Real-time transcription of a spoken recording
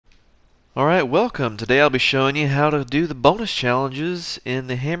Alright, welcome. Today I'll be showing you how to do the bonus challenges in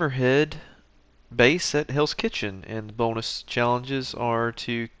the Hammerhead Base at Hell's Kitchen. And the bonus challenges are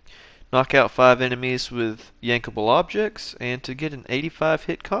to knock out 5 enemies with yankable objects and to get an 85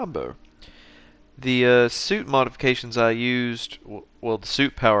 hit combo. The suit modifications I used, well, the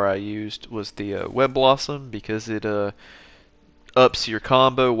suit power I used was the Web Blossom because it ups your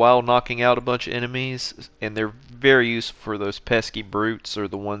combo while knocking out a bunch of enemies, and they're very useful for those pesky brutes or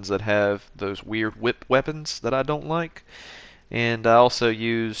the ones that have those weird whip weapons that I don't like. And I also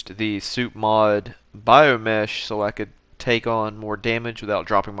used the suit mod Biomesh so I could take on more damage without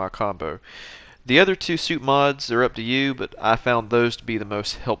dropping my combo. The other two suit mods are up to you, but I found those to be the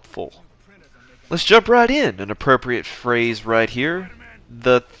most helpful. Let's jump right in. An appropriate phrase right here.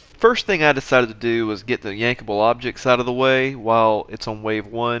 The first thing I decided to do was get the yankable objects out of the way while it's on wave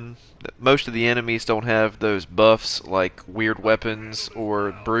 1. Most of the enemies don't have those buffs like weird weapons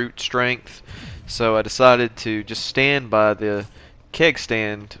or brute strength, so I decided to just stand by the keg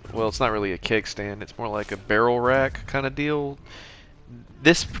stand. Well, it's not really a keg stand, it's more like a barrel rack kind of deal.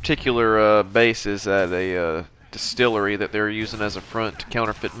 This particular base is at a distillery that they're using as a front to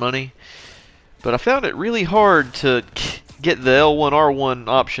counterfeit money. But I found it really hard to get the L1R1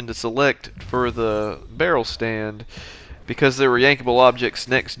 option to select for the barrel stand because there were yankable objects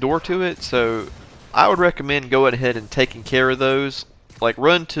next door to it. So I would recommend going ahead and taking care of those. Like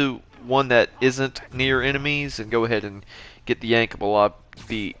run to one that isn't near enemies and go ahead and get the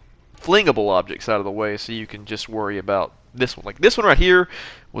the flingable objects out of the way so you can just worry about this one. Like this one right here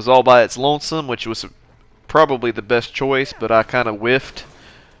was all by its lonesome, which was probably the best choice, but I kind of whiffed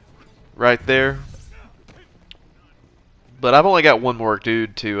right there. But I've only got one more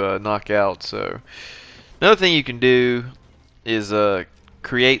dude to knock out, so another thing you can do is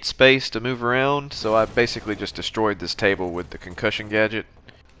create space to move around. So I basically just destroyed this table with the concussion gadget.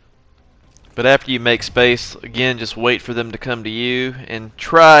 But after you make space, again, just wait for them to come to you and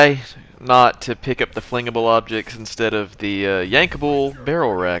try not to pick up the flingable objects instead of the yankable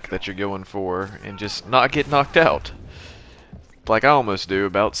barrel rack that you're going for and just not get knocked out. Like I almost do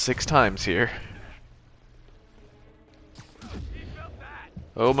about 6 times here.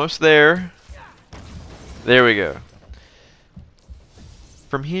 Almost there. There we go.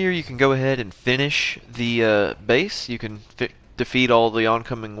 From here you can go ahead and finish the base. You can defeat all the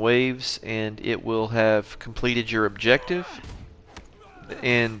oncoming waves and it will have completed your objective.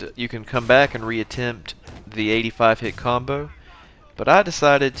 And you can come back and reattempt the 85 hit combo. But I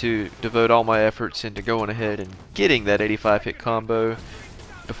decided to devote all my efforts into going ahead and getting that 85 hit combo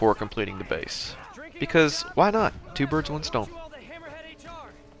before completing the base. Because why not? 2 birds, 1 stone.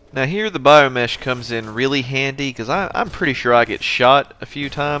 Now here the biomesh comes in really handy because I'm pretty sure I get shot a few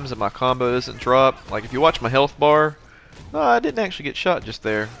times and my combo doesn't drop. Like if you watch my health bar, no, I didn't actually get shot just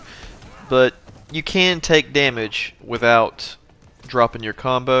there. But you can take damage without dropping your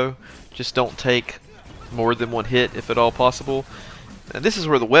combo. Just don't take more than 1 hit if at all possible. And this is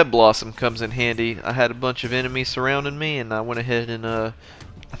where the Web Blossom comes in handy. I had a bunch of enemies surrounding me and I went ahead and I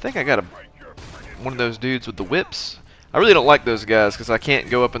think I got one of those dudes with the whips. I really don't like those guys because I can't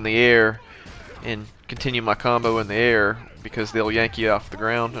go up in the air and continue my combo in the air because they'll yank you off the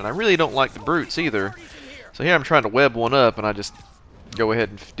ground. And I really don't like the brutes either. So here I'm trying to web one up and I just go ahead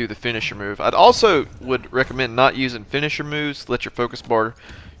and do the finisher move. I'd also would recommend not using finisher moves. Let your focus bar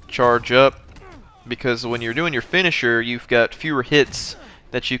charge up, because when you're doing your finisher you've got fewer hits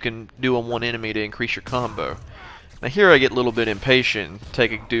that you can do on one enemy to increase your combo. Now here I get a little bit impatient,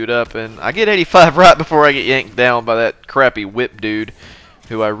 take a dude up, and I get 85 right before I get yanked down by that crappy whip dude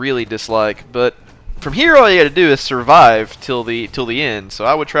who I really dislike. But from here all you gotta do is survive till the end. So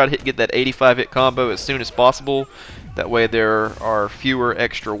I would try to get that 85 hit combo as soon as possible. That way there are fewer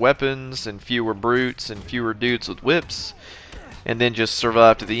extra weapons and fewer brutes and fewer dudes with whips. And then just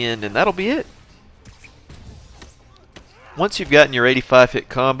survive to the end and that'll be it. Once you've gotten your 85 hit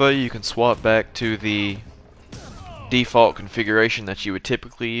combo, you can swap back to the default configuration that you would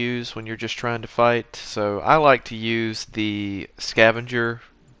typically use when you're just trying to fight. So I like to use the scavenger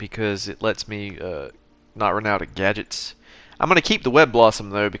because it lets me not run out of gadgets. I'm going to keep the Web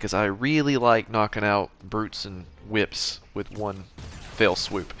Blossom though because I really like knocking out brutes and whips with one fell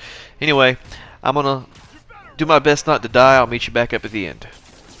swoop. Anyway, I'm going to do my best not to die. I'll meet you back up at the end.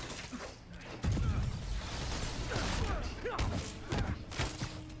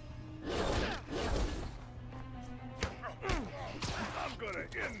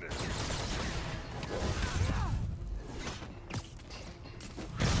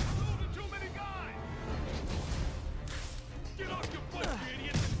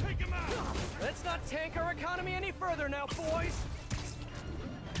 Let's not tank our economy any further now, boys!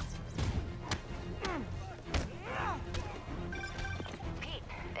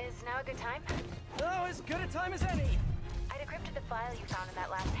 time? Oh, as good a time as any. I decrypted the file you found in that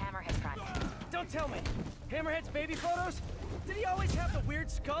last Hammerhead front. Don't tell me. Hammerhead's baby photos? Did he always have the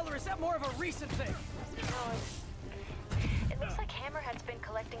weird skull, or is that more of a recent thing? No, it looks like Hammerhead's been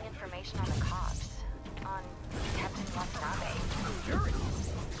collecting information on the cops. On Captain Watanabe. Curious.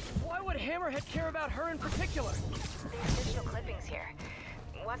 Why would Hammerhead care about her in particular? There's digital clippings here.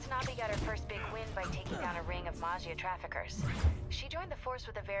 Watanabe got her first big win by taking down a ring of Magia traffickers. She joined the force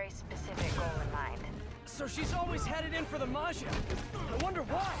with a very specific goal in mind. So she's always had it in for the Magia. I wonder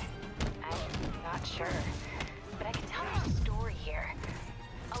why. I'm not sure, but I can tell there's a story here.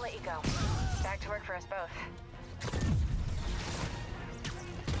 I'll let you go. Back to work for us both.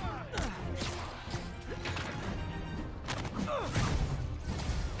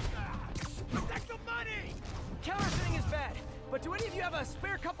 Protect the money! Counterfeiting is bad, but do any of you have a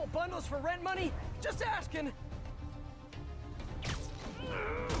spare couple bundles for rent money? Just asking.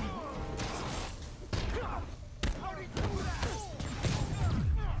 How'd he do that?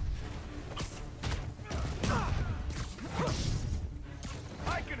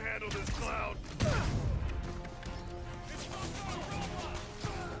 I can handle this clown.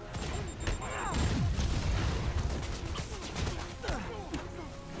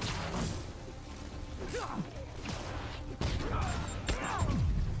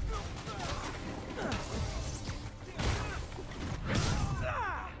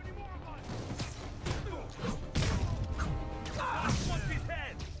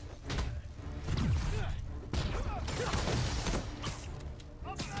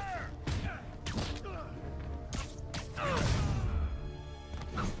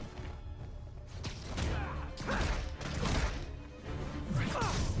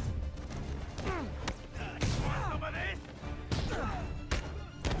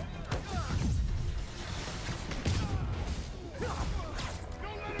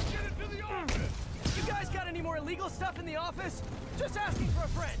 Illegal stuff in the office? Just asking for a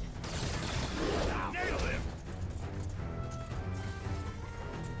friend. Nail him!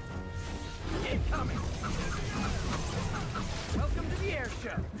 Incoming! Welcome to the air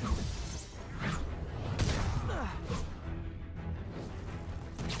show.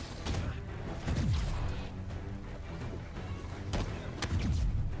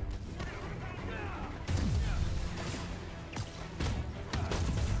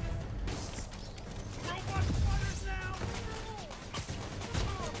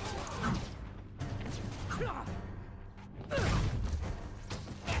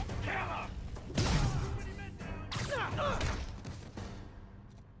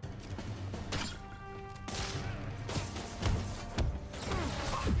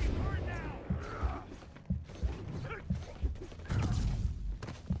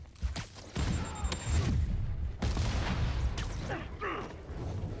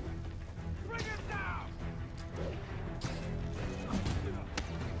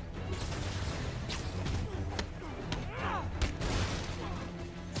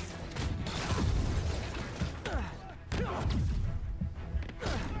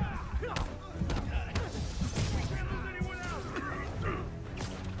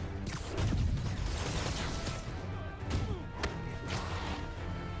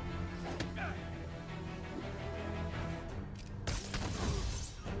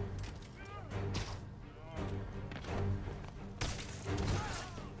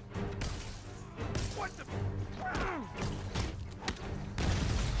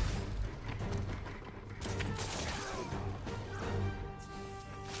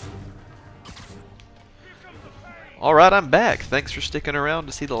 Alright, I'm back. Thanks for sticking around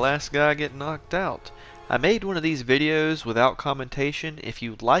to see the last guy get knocked out. I made one of these videos without commentation. If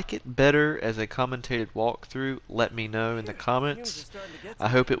you'd like it better as a commentated walkthrough, let me know in the comments. I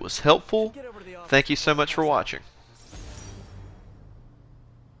hope it was helpful. Thank you so much for watching.